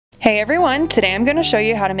Hey everyone, today I'm going to show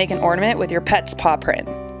you how to make an ornament with your pet's paw print.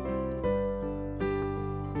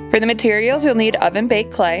 For the materials, you'll need oven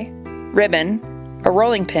baked clay, ribbon, a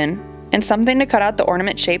rolling pin, and something to cut out the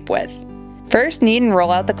ornament shape with. First, knead and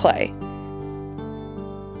roll out the clay.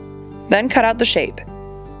 Then cut out the shape.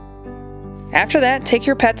 After that, take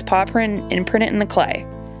your pet's paw print and print it in the clay.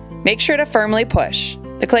 Make sure to firmly push.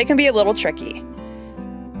 The clay can be a little tricky.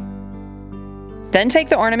 Then take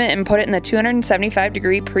the ornament and put it in the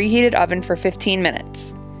 275-degree preheated oven for 15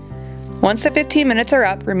 minutes. Once the 15 minutes are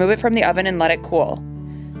up, remove it from the oven and let it cool.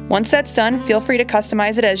 Once that's done, feel free to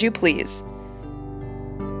customize it as you please.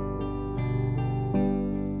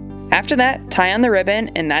 After that, tie on the ribbon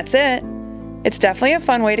and that's it. It's definitely a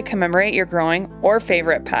fun way to commemorate your growing or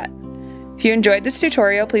favorite pet. If you enjoyed this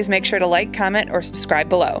tutorial, please make sure to like, comment, or subscribe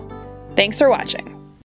below. Thanks for watching.